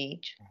that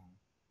speech.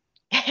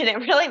 uh-huh, And it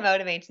really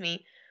motivates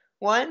me.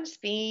 One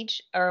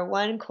speech or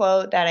one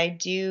quote that I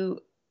do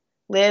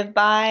live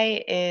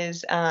by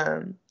is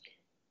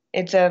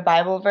it's a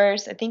Bible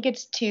verse. I think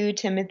it's 2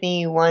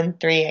 Timothy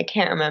 1:3. I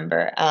can't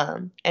remember.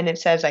 And it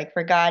says like,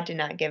 "For God did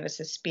not give us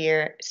a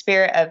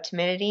spirit of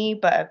timidity,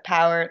 but of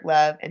power,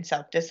 love, and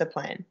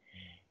self-discipline."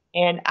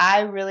 yeah, And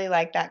I really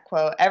like that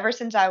quote. Ever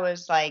since I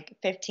was like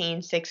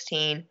 15,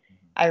 16, mhm.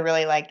 I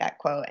really like that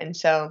quote. And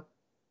so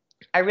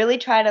I really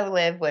try to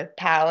live with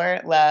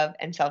power, love,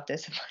 and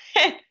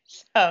self-discipline.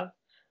 So,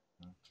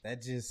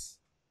 That just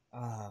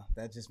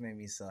made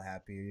me so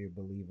happy you're a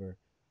believer.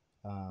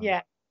 Um,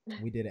 yeah.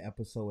 We did an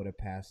episode with a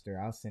pastor.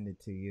 I'll send it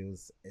to you.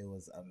 It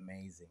was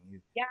amazing.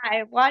 Yeah,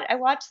 I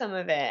watched some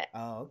of it.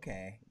 Oh,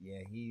 okay.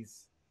 Yeah,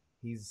 he's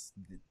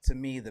to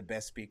me the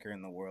best speaker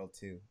in the world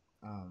too.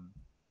 Um,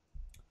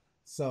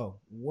 so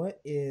what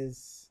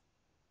is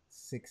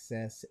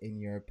success in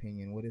your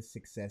opinion? What is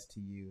success to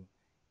you?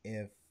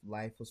 If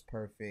life was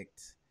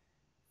perfect,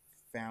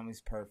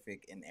 family's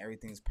perfect, and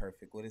everything's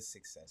perfect, what is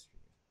success for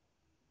you?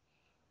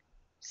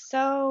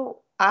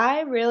 So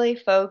I really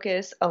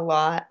focus a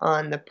lot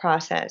on the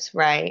process,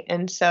 right?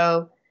 And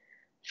so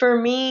for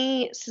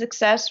me,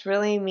 success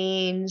really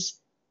means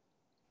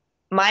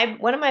my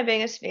one of my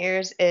biggest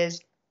fears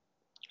is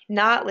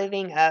not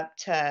living up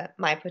to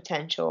my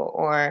potential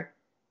or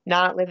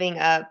not living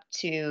up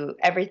to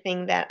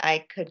everything that I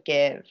could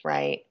give,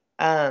 right?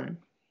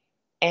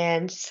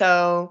 And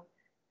so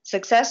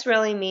success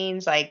really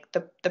means like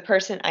the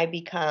person I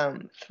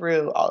become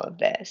through all of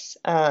this.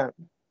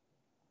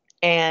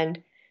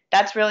 And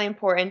that's really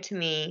important to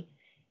me.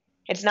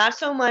 It's not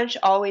so much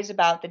always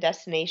about the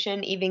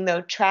destination, even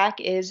though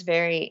track is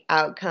very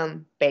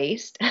outcome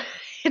based.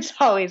 It's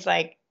always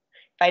like,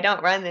 if I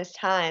don't run this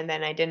time,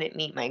 then I didn't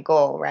meet my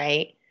goal,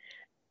 right?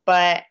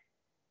 But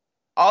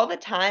all the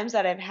times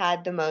that I've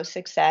had the most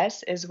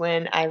success is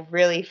when I've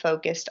really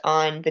focused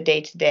on the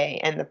day to day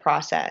and the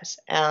process.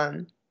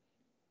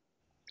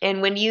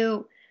 And when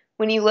you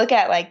look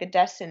at like the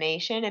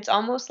destination, it's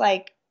almost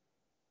like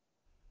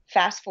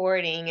fast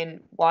forwarding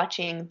and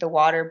watching the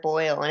water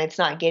boil and it's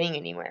not getting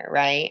anywhere,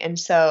 right? And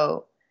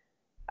so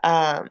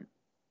um,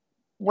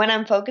 when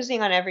I'm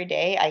focusing on every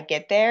day, I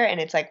get there and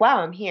it's like,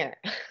 wow, I'm here.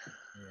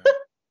 Yeah,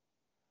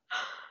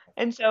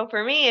 And so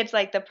for me, it's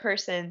like the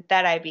person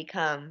that I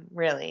become,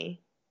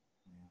 really.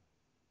 yeah.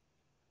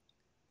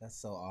 That's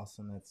so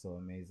awesome. That's so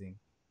amazing.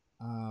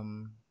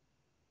 Um,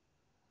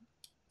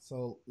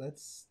 so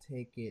let's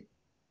take it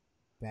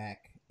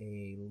back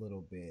a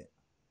little bit.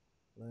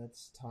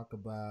 Let's talk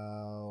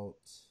about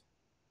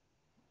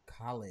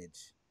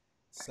college.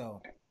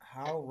 So,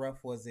 how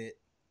rough was it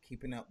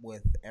keeping up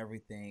with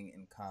everything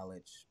in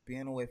college,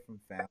 being away from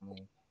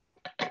family,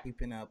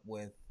 keeping up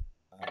with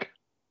uh,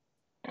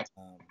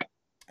 um,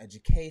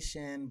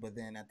 education, but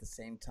then at the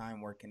same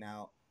time working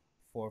out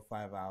 4 or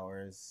 5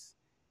 hours?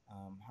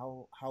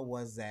 How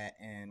was that,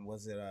 and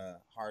was it a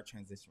hard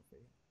transition for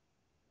you?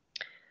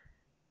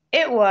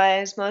 It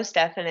was most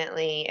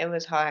definitely, it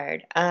was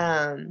hard.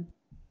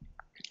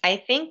 I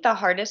think the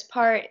hardest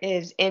part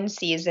is in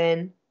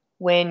season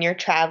when you're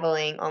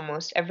traveling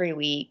almost every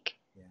week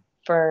Yeah,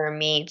 for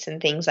meets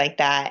and things like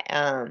that.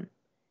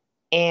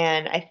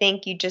 And I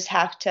think you just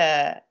have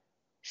to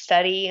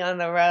study on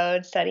the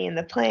road, study in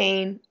the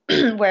plane,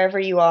 wherever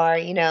you are,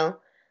 you know.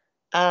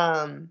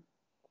 Um,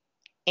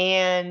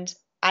 and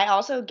I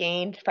also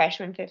gained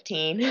freshman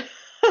 15.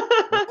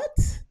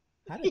 what?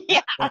 How did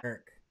Yeah, that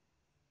work?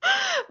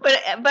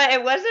 but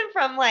it wasn't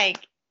from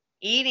like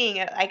eating.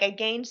 Like I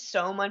gained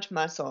so much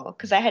muscle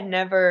because I had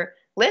never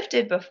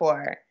lifted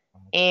before,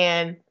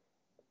 and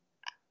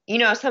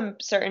some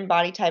certain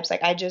body types,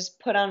 like I just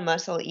put on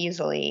muscle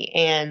easily,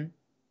 and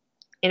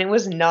it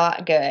was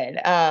not good.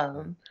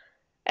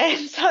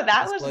 And so Did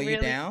that it was slow you really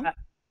down? rough.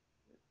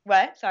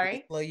 What? Did it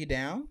Sorry. slow you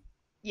down?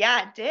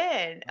 Yeah, it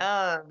did.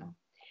 Oh,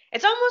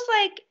 It's almost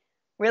like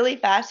really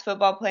fast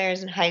football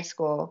players in high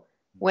school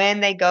mm, when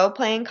they go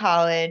play in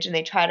college and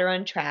they try to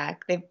run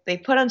track. They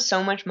put on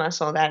so much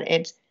muscle that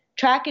it's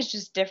track is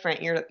just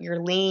different.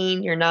 You're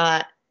lean. You're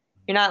not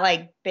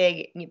like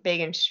big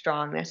and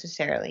strong yeah,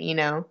 necessarily, you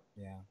know.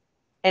 yeah,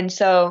 And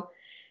so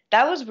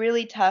that was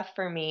really tough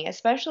for me,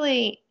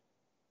 especially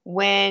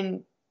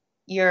when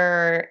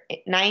you're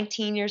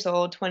 19 years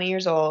old, 20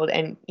 years old,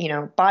 and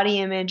body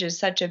image is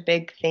such a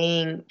big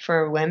thing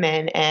for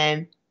women.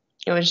 And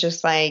it was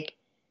just like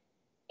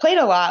played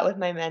a lot with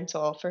my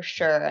mental for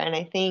yeah, sure. And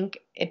I think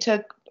it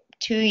took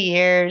 2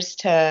 years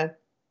to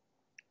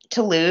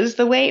lose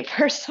the weight,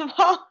 first of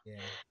all.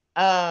 yeah.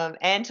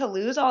 And to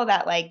lose all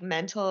that like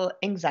mental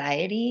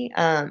anxiety,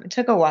 it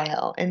took a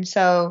while. And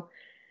so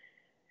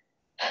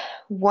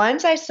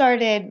once I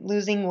started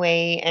losing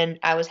weight and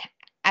I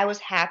was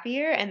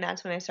happier, and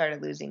that's when I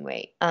started losing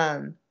weight.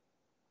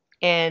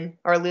 And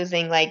or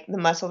losing like the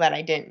muscle that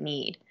I didn't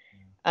need.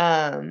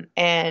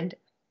 And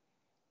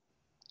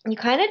you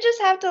kind of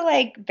just have to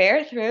like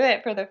bear through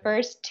it for the Yeah.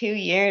 first 2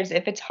 years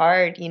if it's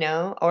hard,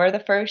 or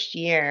the first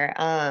year.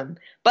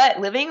 But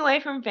living away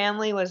from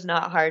family was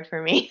not hard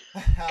for me.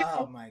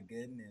 Oh my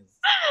goodness.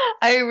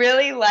 I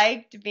really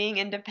liked being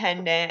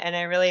independent and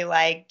I really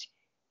liked,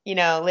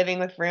 living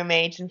with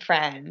roommates and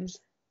friends.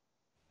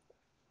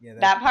 Yeah,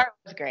 that's That dope. part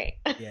was great.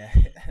 Yeah,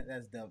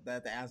 that's dope.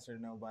 That the answer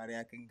to nobody.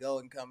 I can go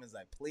and come as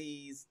I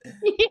please. Yeah.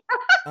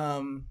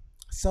 Um,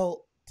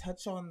 so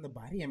touch on the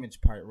body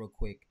image part real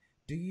quick.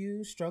 Do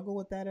you struggle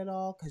with that at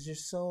all? Because you're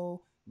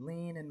so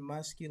lean and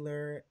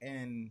muscular,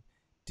 and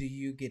do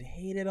you get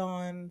hated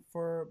on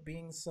for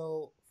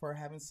for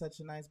having such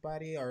a nice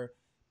body, or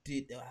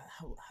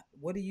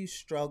what do you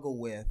struggle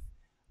with,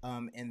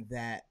 in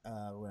that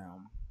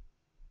realm?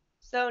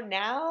 So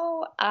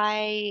now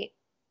I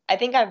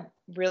think I've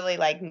really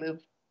like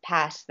moved.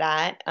 past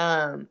that.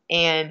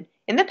 And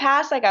in the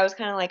past, like I was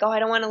kind of like, oh, I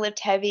don't want to lift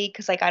heavy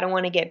because like I don't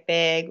want to get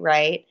big,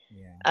 right?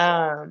 Yeah.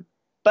 Um,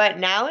 but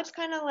now it's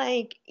kind of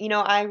like,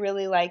 I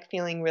really like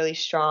feeling really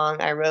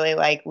strong. I really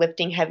like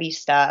lifting heavy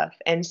stuff.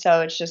 And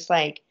so it's just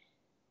like,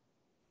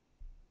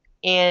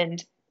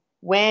 and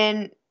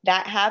when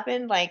that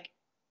happened, like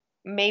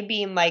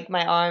maybe like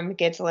my arm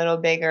gets a little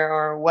bigger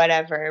or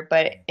whatever,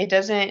 but Yeah. it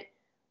doesn't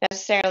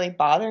necessarily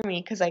bother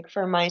me because like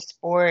for my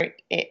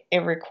sport, it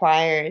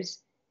requires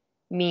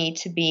me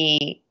to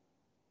be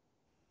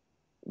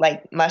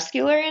like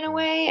muscular in a Yeah.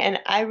 way, and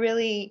I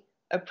really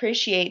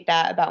appreciate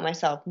that about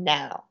myself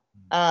now.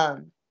 Mm.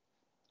 Um,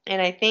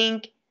 and I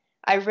think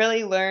I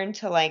really learned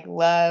to like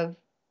love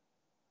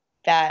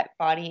that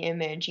body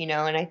image,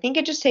 and I think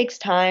it just takes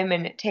time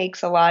and it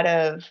takes a lot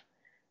of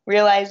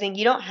realizing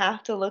you don't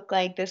have to look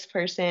like this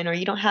person or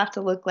you don't have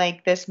to look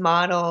like this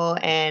model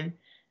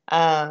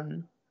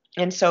um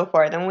and so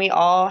forth. And we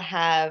all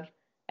have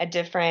a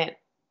different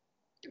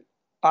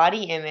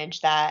body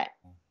image that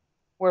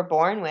we're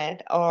born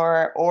with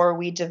or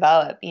we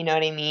develop, you know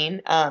what I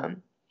mean?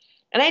 And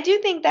I do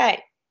think that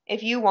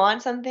if you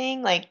want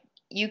something, like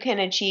you can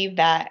achieve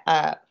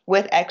that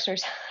with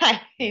exercise,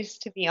 Yeah.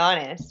 to be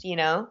honest, you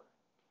know?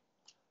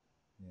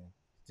 Yeah.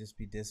 Just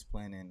be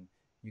disciplined and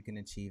you can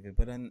achieve it.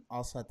 But then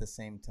also at the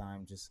same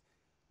time, just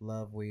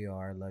love where you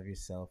are, love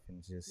yourself,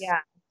 and just, Yeah.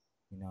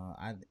 you know,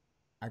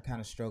 I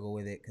kind of struggle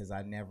with it because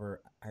I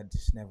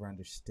just never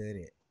understood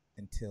it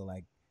until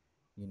like,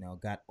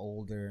 got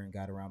older and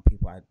got around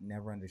people. I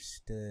never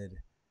understood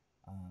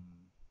um,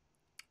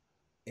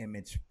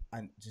 image.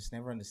 I just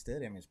never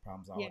understood image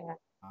problems. I always Yeah. had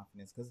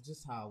confidence because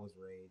just how I was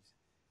raised.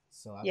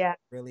 So I'm Yeah.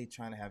 really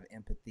trying to have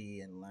empathy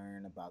and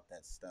learn about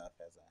that stuff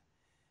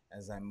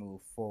as I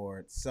move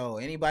forward. So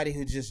anybody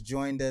who just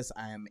joined us,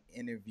 I am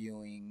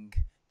interviewing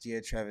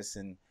Gia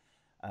Trevisan,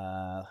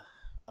 uh,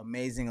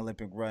 amazing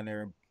Olympic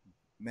runner,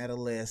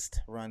 medalist,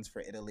 runs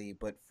for Italy,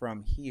 but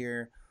from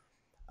here.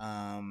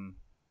 Um,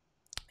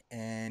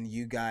 and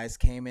you guys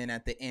came in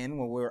at the end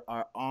when we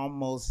are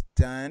almost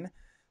done.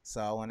 So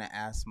I want to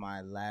ask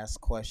my last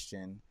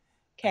question.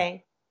 Uh,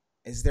 Okay.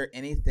 is there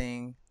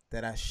anything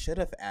that I should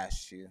have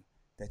asked you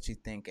that you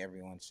think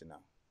everyone should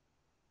know?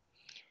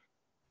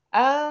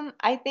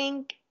 I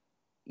think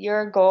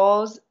your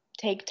goals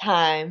take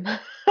time.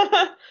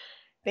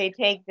 They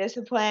take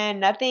discipline.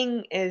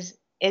 Nothing is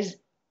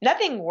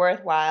nothing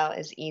worthwhile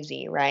is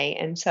easy, right?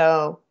 And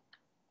so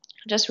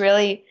just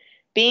really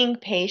being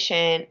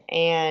patient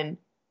and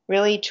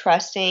really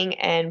trusting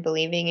and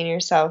believing in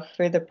yourself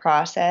for the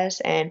process.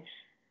 And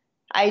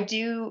I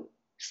do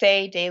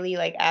say daily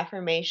like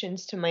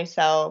affirmations to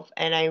myself,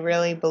 and I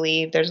really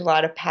believe there's a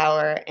lot of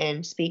power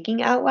in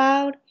speaking out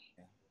loud.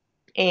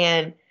 Yeah,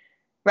 And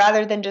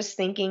rather than just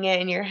thinking it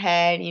in your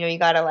head, you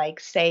got to like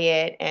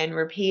say it and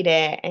repeat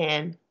it.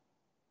 And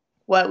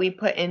what we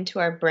put into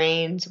our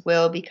brains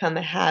will become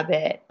a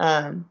habit.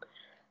 And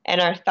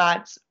our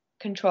thoughts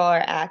control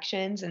our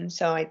actions. And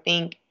so I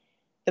think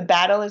the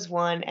battle is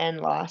won and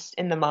lost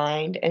in the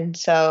mind. And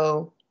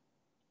so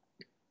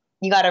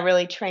you got to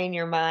really train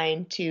your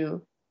mind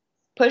to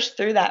push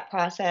through that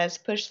process,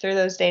 push through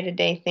those day to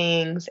day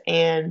things.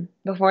 And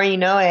before you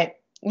know it,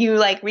 you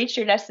like reach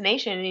your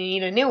destination and you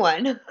need a new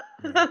one.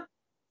 yeah.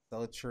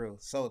 So true.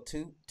 So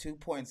two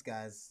points,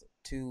 guys.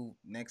 Two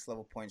next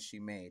level points she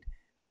made.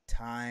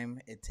 Time.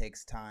 It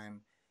takes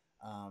time.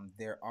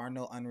 There are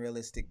no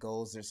unrealistic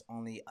goals. There's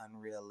only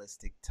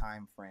unrealistic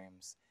time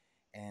frames,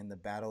 and the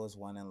battle is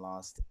won and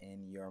lost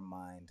in your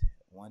mind.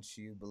 Once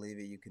you believe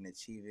it, you can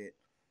achieve it,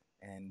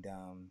 and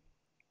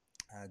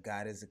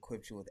God has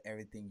equipped you with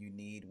everything you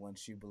need.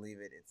 Once you believe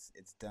it,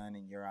 it's done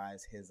in your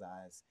eyes, His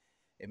eyes.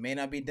 It may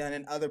not be done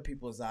in other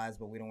people's eyes,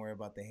 but we don't worry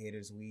about the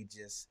haters. We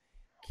just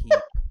keep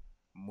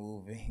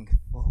moving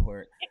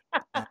forward.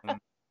 Um,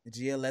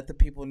 Gia, let the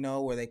people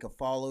know where they can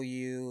follow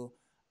you.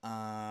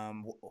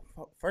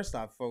 First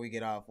off, before we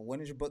get off,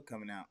 when is your book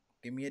coming out?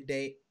 Give me a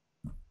date.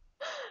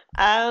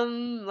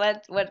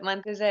 What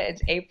month is it?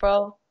 It's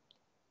April.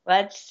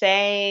 Let's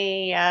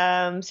say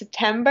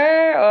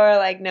September or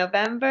like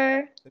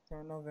November.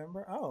 September,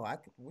 November. Oh,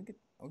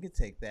 we could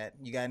take that.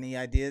 You got any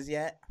ideas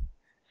yet?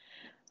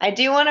 I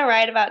do want to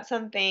write about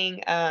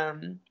something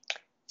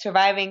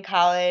surviving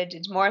college.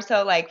 It's more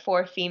so like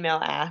for female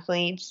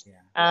athletes.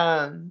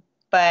 Yeah.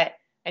 But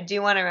I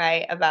do want to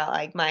write about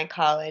like my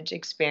college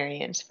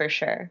experience for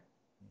sure.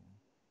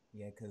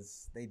 Yeah,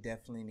 because they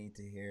definitely need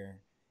to hear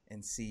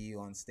and see you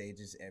on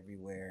stages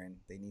everywhere, and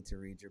they need to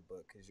read your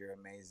book because you're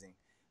amazing.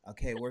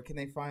 Okay, where can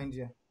they find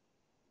you?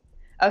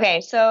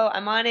 Okay, so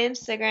I'm on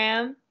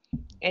Instagram.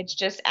 It's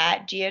just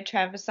at Gia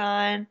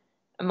Trevisan.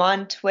 I'm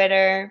on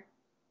Twitter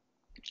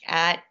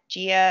at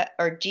Gia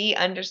or G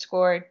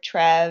underscore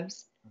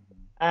Trevs.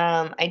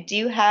 Mm-hmm. I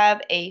do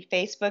have a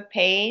Facebook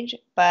page,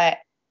 but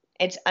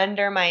it's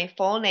under my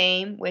full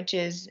name, which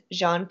is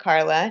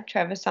Giancarla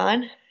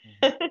Trevisan.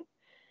 Mm-hmm.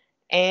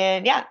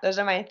 And yeah, those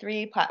are my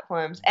three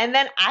platforms. And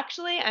then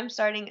actually, I'm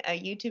starting a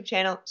YouTube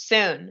channel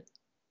soon.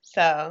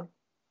 So,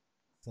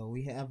 So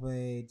we have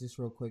just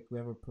real quick, we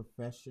have a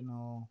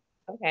professional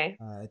Okay.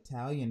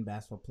 Italian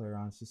basketball player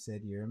on. She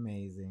said you're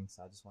amazing.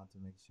 So I just want to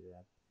make sure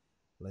I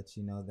let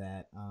you know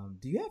that.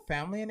 Do you have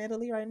family in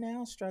Italy right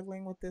now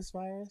struggling with this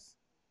virus?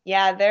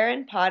 Yeah, they're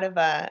in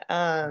Padova,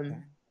 Okay.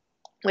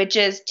 which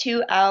is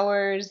 2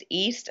 hours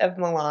east of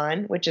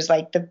Milan, which is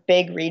like the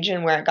big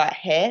region where it got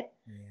hit.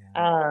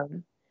 Yeah.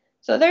 Um,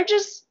 so they're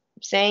just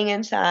staying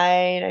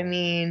inside. I Yeah.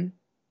 mean,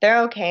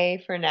 they're okay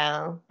for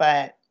now,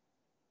 but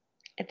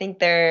I think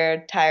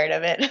they're tired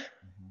of it.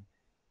 Mhm.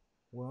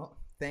 Well,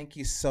 thank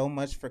you so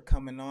much for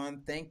coming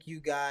on. Thank you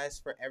guys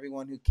for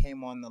everyone who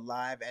came on the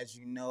live. As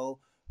you know,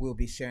 we'll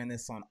be sharing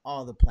this on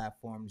all the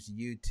platforms: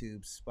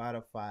 YouTube,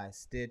 Spotify,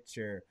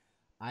 Stitcher,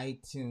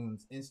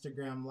 iTunes,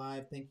 Instagram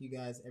Live. Thank you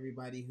guys,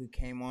 everybody who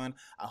came on.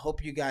 I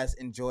hope you guys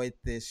enjoyed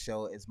this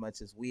show as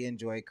much as we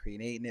enjoyed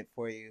creating it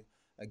for you.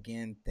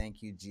 Again,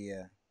 thank you,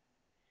 Gia.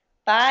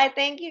 Bye.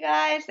 Thank you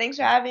guys. Thanks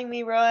for Thank, having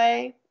me,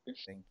 Roy.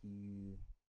 thank you.